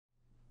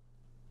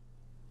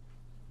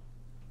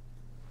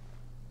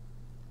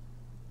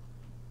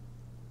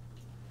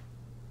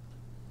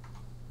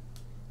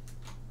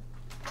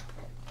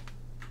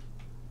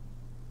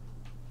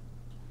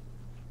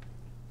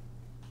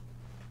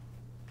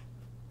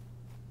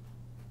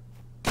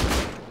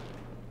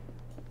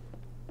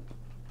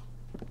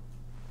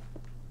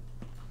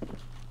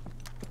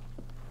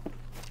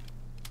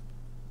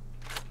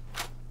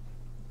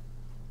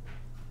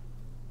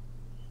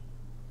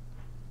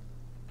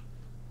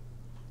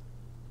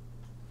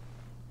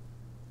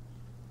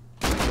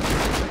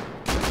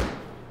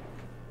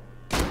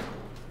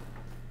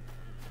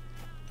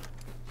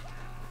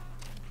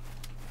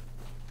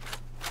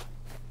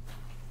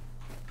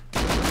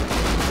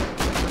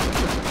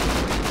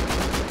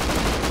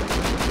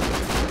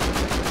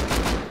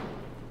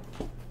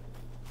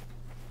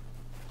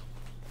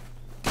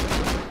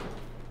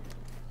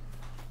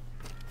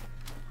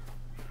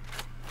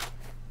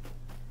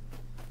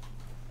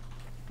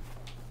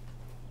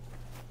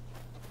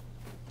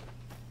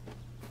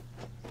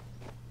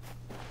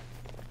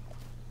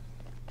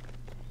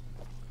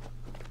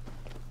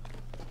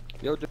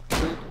Yo, dude.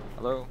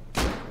 Hello.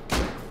 Is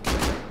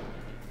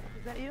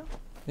that you?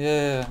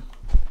 Yeah.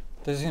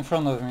 There's in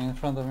front of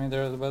me,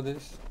 there are the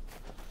bodies.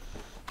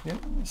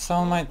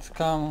 Someone might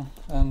come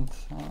and...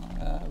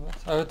 yeah, but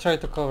I will try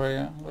to cover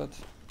you, but...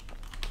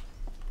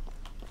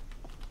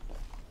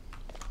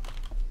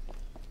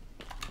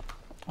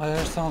 I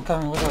hear someone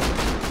coming with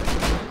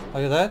us.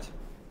 Are you dead?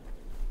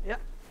 Yeah.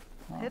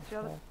 Oh, Hit the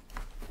other. fuck.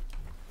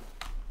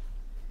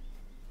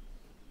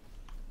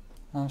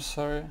 I'm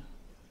sorry.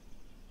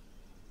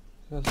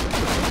 Yes.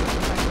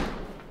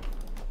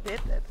 Did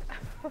it.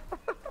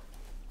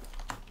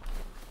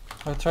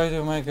 I'll try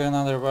to make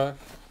another back.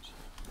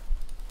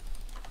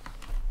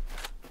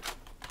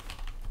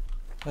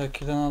 I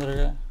killed another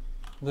guy.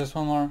 There's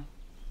one more.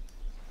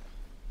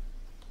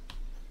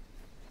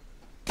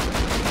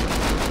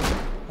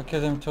 I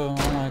killed him too,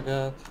 oh my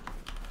god.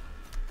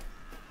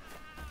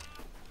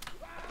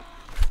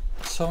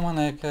 So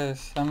many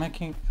AKs. I'm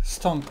making...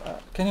 Stomp.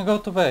 Can you go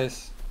to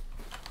base?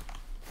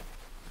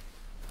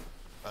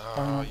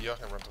 Yeah, I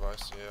can run to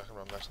base. Yeah, I can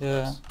run back to the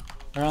Yeah. base.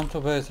 Run to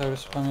base, I will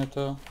spam you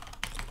too.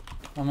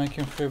 I'm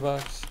making 3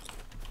 bucks.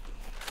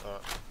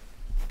 Alright.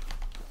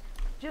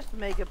 Just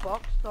make a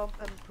box stomp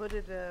and put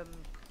it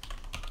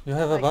You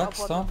have a like back up on the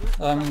stomp? roof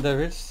or I mean something.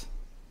 David's.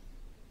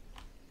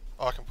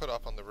 Oh, I can put it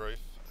up on the roof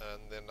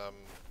and then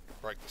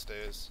break the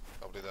stairs.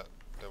 I'll do that,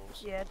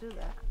 devils. Yeah, do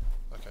that.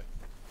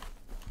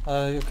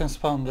 Okay. You can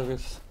spawn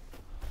David's.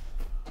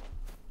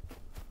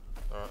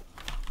 Alright.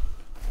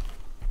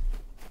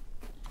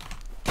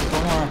 There's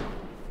one more.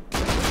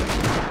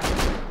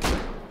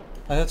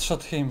 I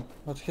headshot him,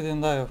 but he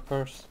didn't die of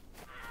course.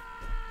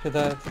 He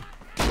died.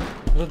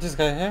 Loot this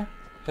guy here?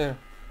 Here.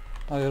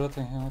 Oh, you're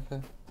looting him, okay.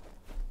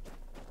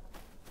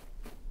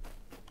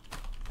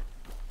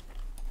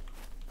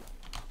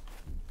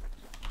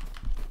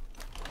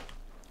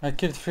 I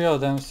killed 3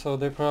 of them, so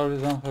they probably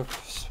don't have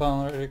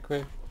spawn very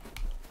quick.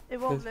 It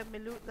won't Yes. let me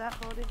loot that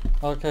body.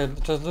 Okay,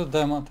 just loot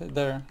them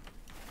there.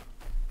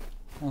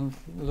 And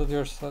loot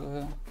yourself,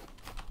 yeah.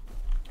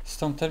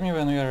 Stomp, tell me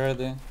when you are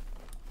ready.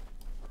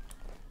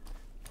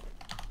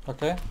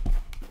 Okay?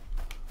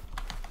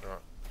 Alright.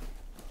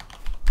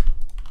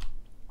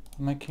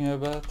 I'm making a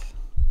bet.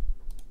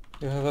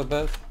 You have a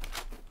bet?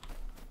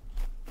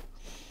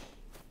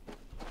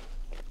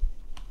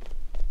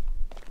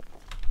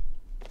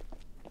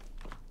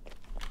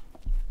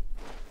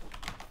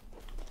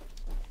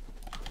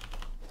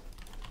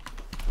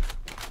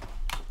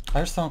 I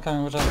hear someone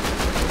coming, watch out.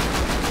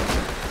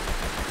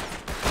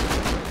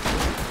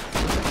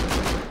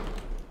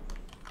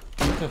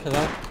 I need to heal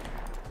up.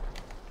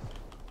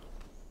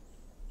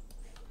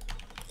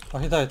 Oh,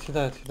 he died.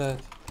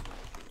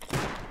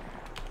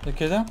 You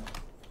killed him?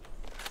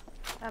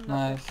 I'm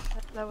not Nice.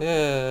 that was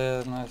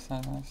Yeah, nice.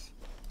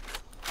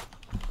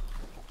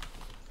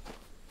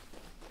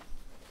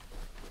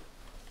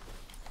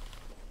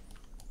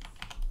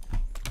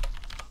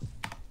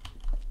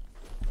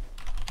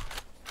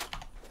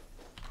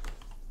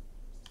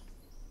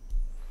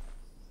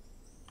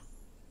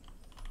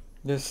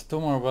 There's 2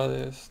 more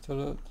bodies to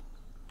loot,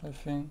 I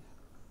think.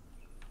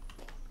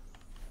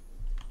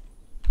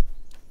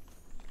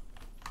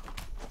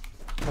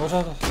 Watch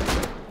out!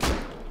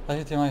 I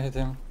hit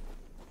him.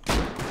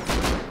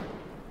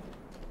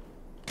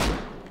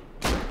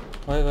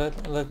 Wait,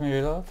 let me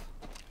reload.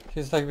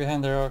 He's like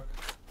behind the rock.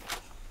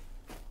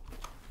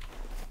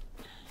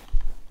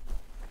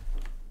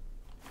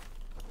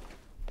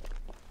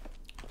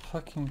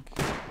 Fucking...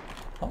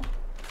 Oh,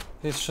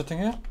 he's shooting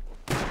you?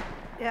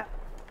 Yeah.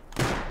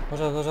 Watch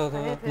out.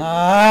 I hit him.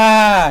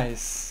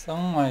 Nice! Oh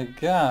my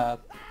god.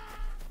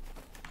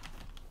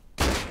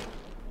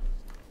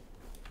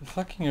 You're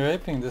fucking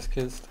raping these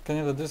kids. Can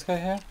you loot this guy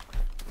here?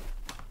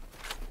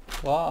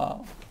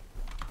 Wow.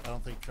 I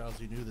don't think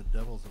Trausi knew the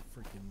devil's a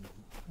freaking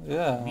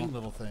Yeah. mean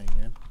little thing,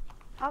 man.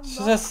 I'm She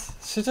not.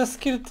 just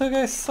killed 2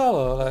 guys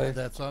solo, like...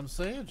 That's what I'm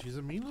saying. She's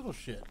a mean little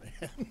shit,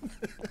 man.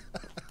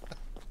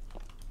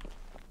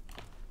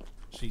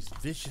 She's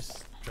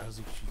vicious,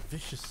 Trausi. She's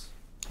vicious.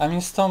 I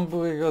mean, Stomp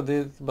we got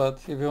it, but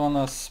if you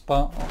wanna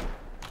spawn...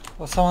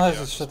 Oh, someone else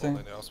Yeah, is I'll spawn shooting.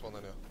 there now, I'll spawn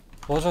there now.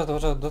 Watch out,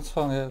 don't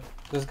spawn yet.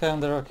 This guy on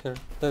the rock here.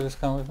 Davis,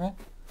 come with me.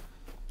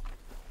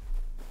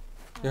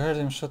 You heard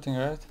him shooting,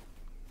 right?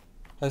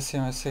 I see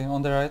him.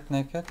 On the right,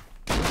 naked.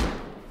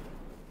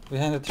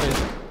 Behind the tree.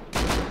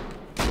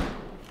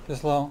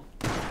 He's low.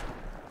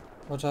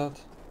 Watch out.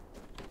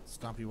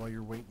 Stompy while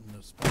you're waiting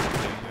to spawn.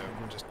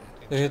 Yeah, just...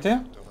 You hit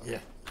him? Yeah.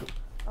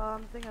 I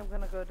think I'm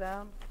gonna go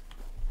down.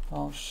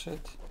 Oh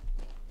shit.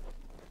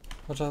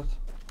 Watch out.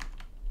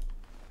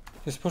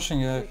 He's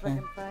pushing you, See I if I think.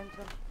 can find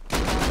some.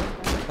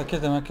 I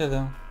killed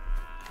him.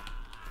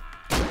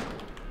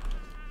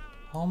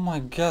 Oh my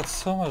god,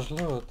 so much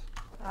loot.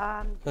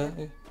 And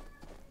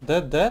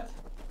Dead?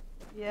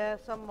 yeah,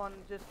 someone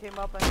just came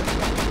up and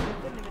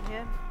didn't even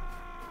hear me.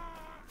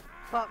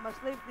 But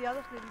the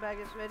other sleeping bag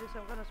is ready, so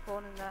I'm gonna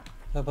spawn in that.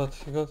 Yeah, but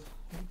he got...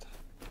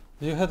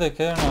 You had a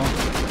care now.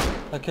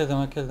 I killed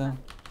him.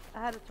 I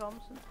had a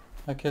Thompson.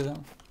 I killed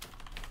him.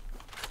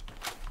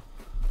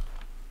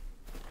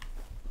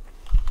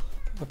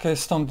 Okay,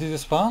 Stomp, did you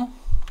spawn?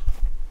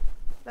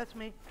 That's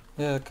me.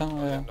 Yeah, come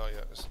Oh, yeah, here. not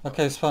yet. It's not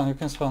Okay, yet. spawn, you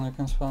can spawn, you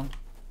can spawn.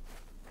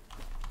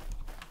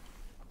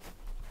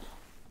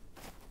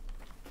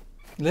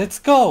 Let's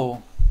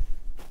go!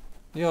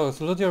 Yo,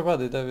 loot your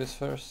body, Davis,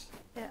 first.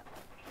 Yeah.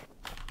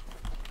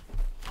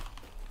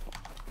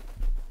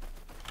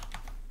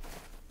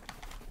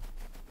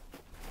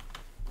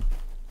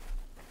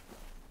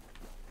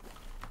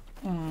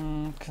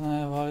 Can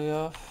I volley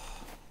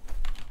off?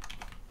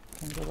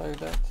 Can go like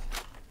that.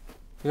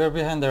 You are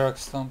behind the rock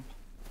stump.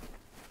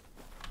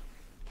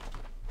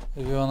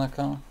 If you wanna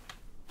come.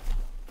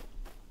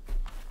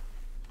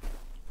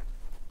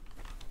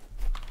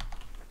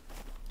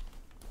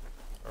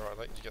 Alright,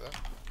 Lake, did you get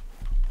that?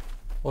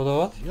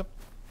 What? Yep.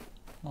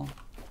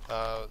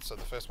 So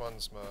the first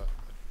one's my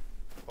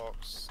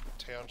box,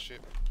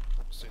 township,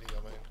 city,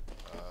 I mean,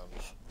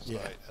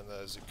 Yeah. state, and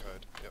the zip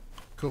code. Yep.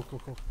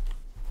 Cool.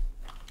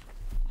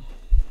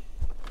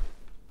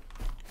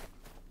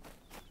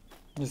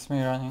 It's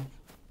me running.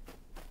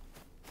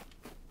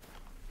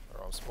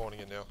 Alright, I'm spawning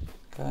in now.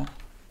 Okay.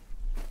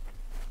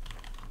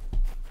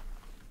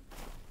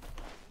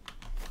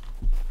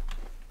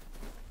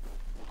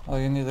 Oh,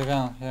 you need a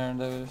gun here,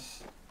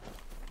 Davis.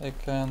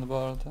 AK and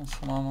board and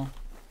some ammo.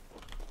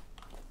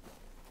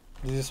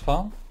 Did you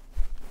spawn?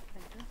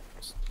 Thank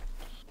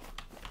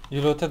you.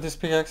 You looted these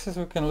pickaxes?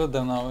 We can loot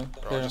them now. Alright,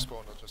 I Here. just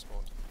spawned, I just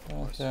spawned.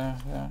 Yeah,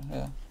 Nice.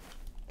 yeah.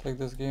 Take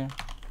this gear.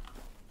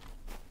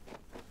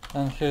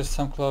 And here's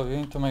some cloth. You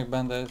need to make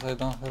band-aids. I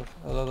don't have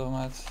a lot of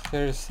mats.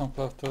 Here is some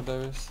cloth too,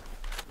 Davis.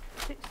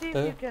 See if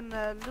There. you can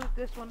loot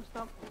this one,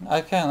 Stomp.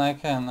 I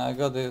can. I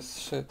got this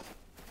shit.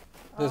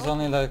 There's Oh,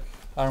 only like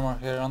armor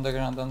here on the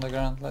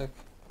ground, like.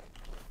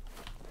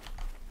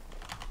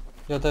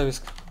 Yeah,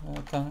 Davis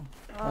coming.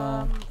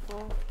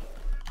 full.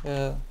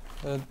 Yeah.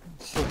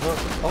 So bro.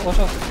 Oh, watch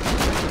out!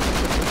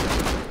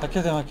 I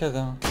killed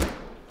him.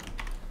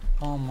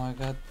 Oh my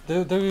god.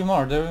 There'll be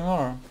more.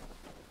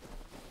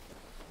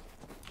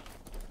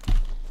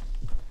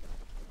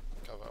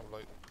 Cover, I'm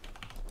late.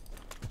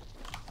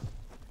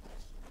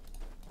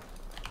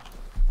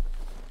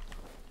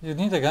 You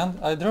need a gun?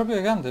 I drop you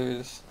a gun,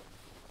 Davis.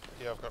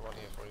 Yeah, I've got one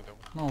here for you,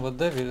 Dylan. No, but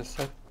Davis,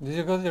 did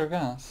you got your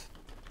guns?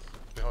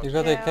 Behind You you.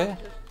 got Yeah, AK? I'll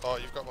just- Oh,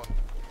 you've got one.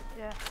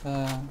 yeah.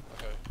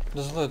 Okay.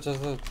 Just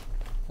loot.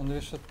 And we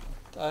should...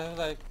 I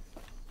like...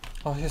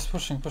 Oh, he's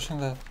pushing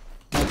that.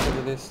 Not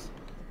to this.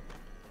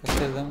 I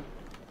killed them.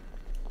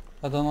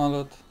 I don't want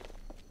loot.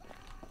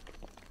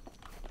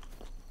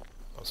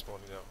 I'm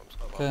spawning now.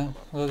 I'm Okay,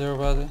 up. loot your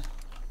body.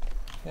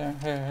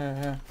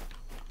 Here.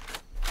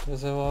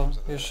 There's a wall.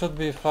 You should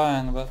be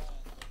fine, but...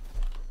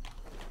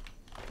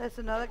 There's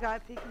another guy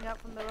peeking up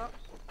from the rocks.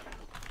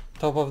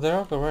 Top of the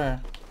rock or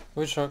where?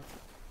 Which rock?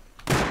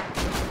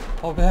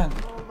 Oh, behind.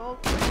 Oh, lol.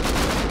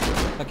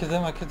 I killed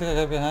the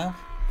guy behind.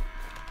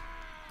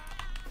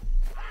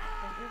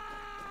 Thank you.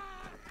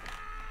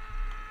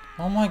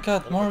 Oh my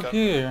god, Oh, more okay.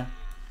 gear!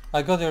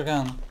 I got your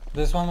gun.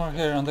 There's one more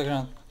here on the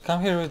ground.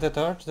 Come here with the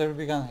torch, there will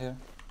be gun here.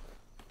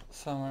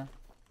 Somewhere.